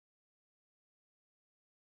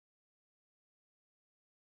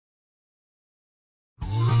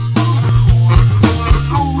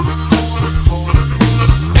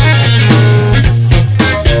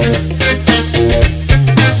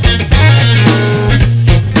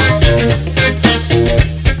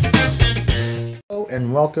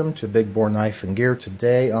and welcome to Big Bore Knife and Gear.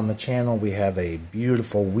 Today on the channel we have a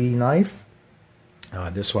beautiful Wii knife.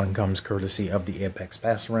 This one comes courtesy of the Apex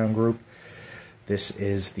Pass Around group. This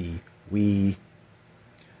is the Wii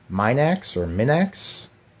Minax or Minax,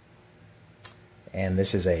 and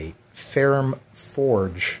this is a Ferrum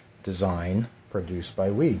forge design produced by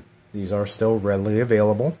Wii. These are still readily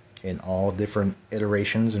available in all different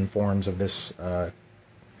iterations and forms of this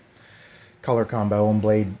color combo and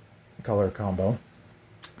blade color combo.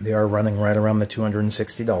 They are running right around the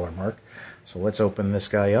 $260 mark. So let's open this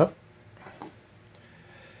guy up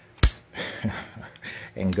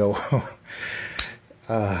and go.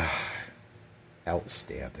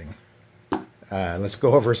 Outstanding. Let's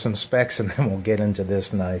go over some specs and then we'll get into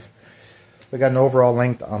this knife. We got an overall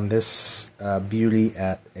length on this beauty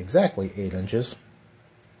at exactly 8 inches.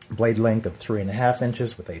 Blade length of 3.5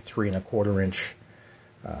 inches with a 3¼ inch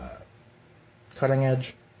cutting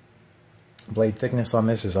edge. Blade thickness on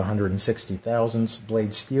this is 160 thousandths.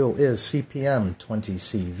 Blade steel is CPM 20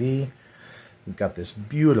 CV. We've got this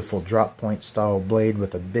beautiful drop point style blade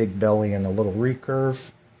with a big belly and a little recurve.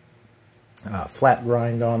 Flat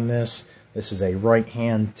grind on this. This is a right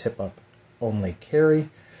hand tip up only carry.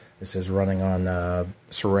 This is running on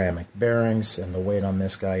ceramic bearings, and the weight on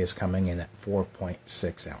this guy is coming in at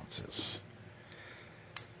 4.6 ounces.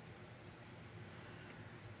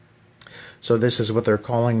 So this is what they're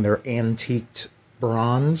calling their antiqued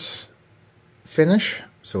bronze finish.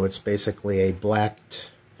 So it's basically a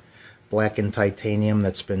blackened titanium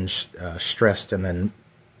that's been stressed and then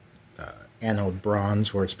anode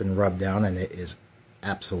bronze where it's been rubbed down, and it is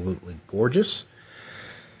absolutely gorgeous.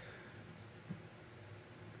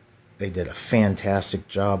 They did a fantastic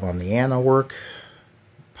job on the anno work.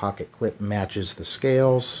 Pocket clip matches the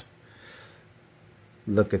scales.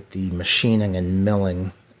 Look at the machining and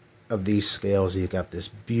milling of these scales. You got this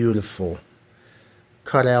beautiful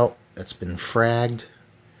cutout that's been fragged.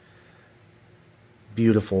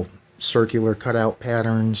 Beautiful circular cutout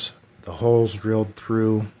patterns. The holes drilled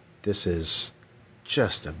through. This is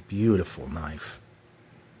just a beautiful knife.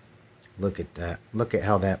 Look at that. Look at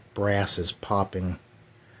how that brass is popping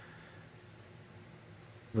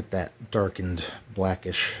with that darkened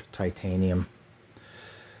blackish titanium.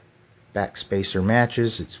 Back spacer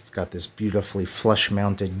matches. It's got this beautifully flush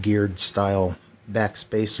mounted geared style back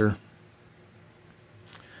spacer.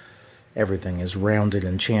 Everything is rounded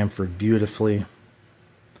and chamfered beautifully.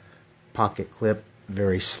 Pocket clip,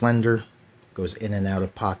 very slender, goes in and out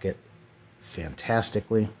of pocket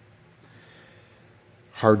fantastically.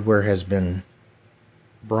 Hardware has been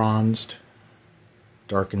bronzed,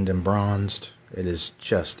 darkened and bronzed. It is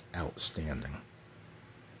just outstanding.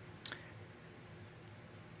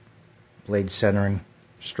 Blade centering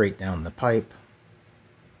straight down the pipe.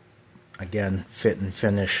 Again, fit and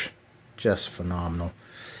finish, just phenomenal.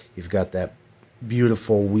 You've got that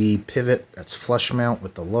beautiful Wii pivot that's flush mount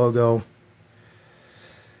with the logo.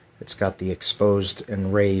 It's got the exposed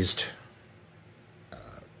and raised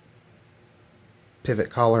pivot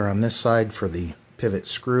collar on this side for the pivot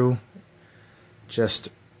screw. Just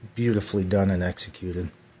beautifully done and executed.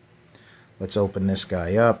 Let's open this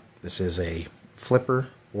guy up. This is a flipper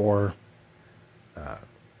or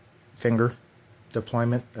finger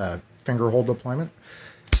deployment, finger hole deployment.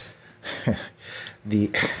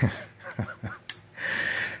 The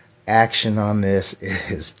action on this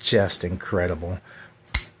is just incredible.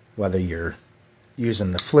 Whether you're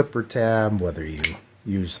using the flipper tab, whether you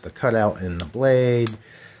use the cutout in the blade,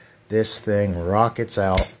 this thing rockets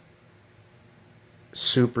out.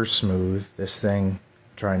 Super smooth. This thing,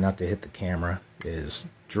 trying not to hit the camera, is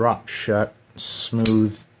drop shut,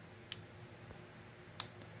 smooth.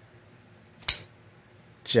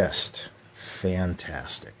 Just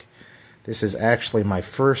fantastic. This is actually my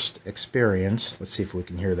first experience, let's see if we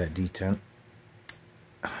can hear that detent,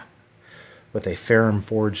 with a Ferrum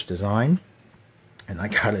forged design, and I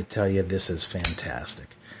gotta tell you, this is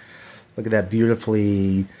fantastic. Look at that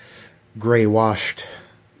beautifully gray washed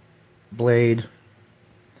blade.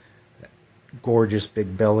 That gorgeous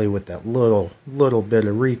big belly with that little bit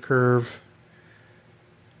of recurve.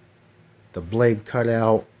 The blade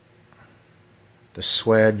cutout. The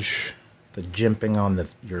swedge, the jimping on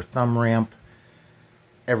your thumb ramp,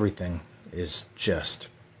 everything is just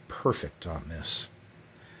perfect on this.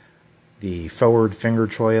 The forward finger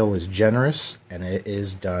choil is generous, and it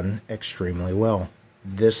is done extremely well.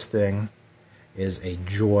 This thing is a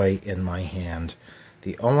joy in my hand.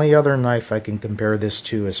 The only other knife I can compare this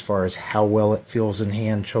to as far as how well it feels in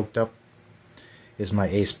hand choked up is my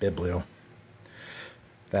Ace Biblio.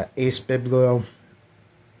 That Ace Biblio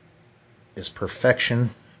is perfection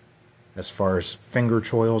as far as finger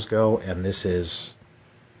choils go, and this is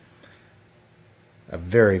a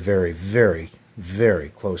very, very, very, very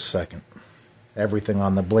close second. Everything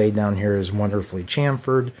on the blade down here is wonderfully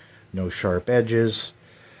chamfered, no sharp edges.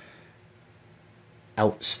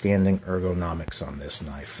 Outstanding ergonomics on this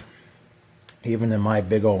knife. Even in my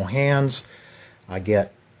big old hands, I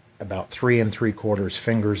get about 3 3/4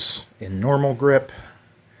 fingers in normal grip,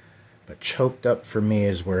 but choked up for me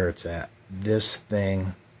is where it's at. This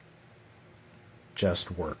thing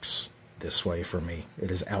just works this way for me.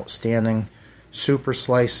 It is outstanding, super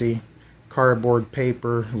slicey, cardboard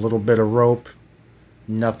paper, a little bit of rope,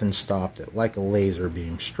 nothing stopped it, like a laser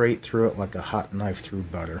beam, straight through it like a hot knife through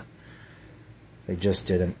butter. They just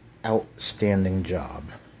did an outstanding job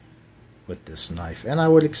with this knife, and I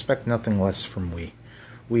would expect nothing less from we.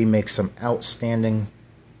 We make some outstanding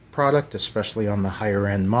product, especially on the higher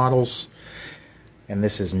end models, and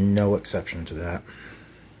this is no exception to that.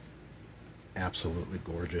 Absolutely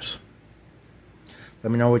gorgeous.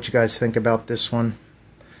 Let me know what you guys think about this one.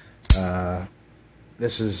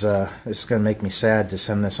 This is going to make me sad to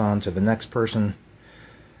send this on to the next person.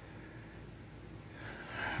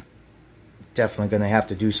 Definitely going to have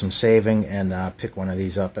to do some saving and pick one of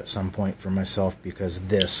these up at some point for myself, because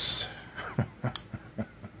this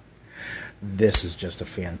this is just a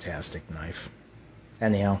fantastic knife.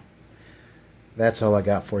 Anyhow, that's all I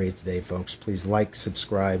got for you today, folks. Please like,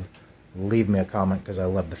 subscribe, leave me a comment because I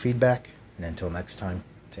love the feedback, and until next time,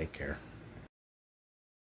 take care.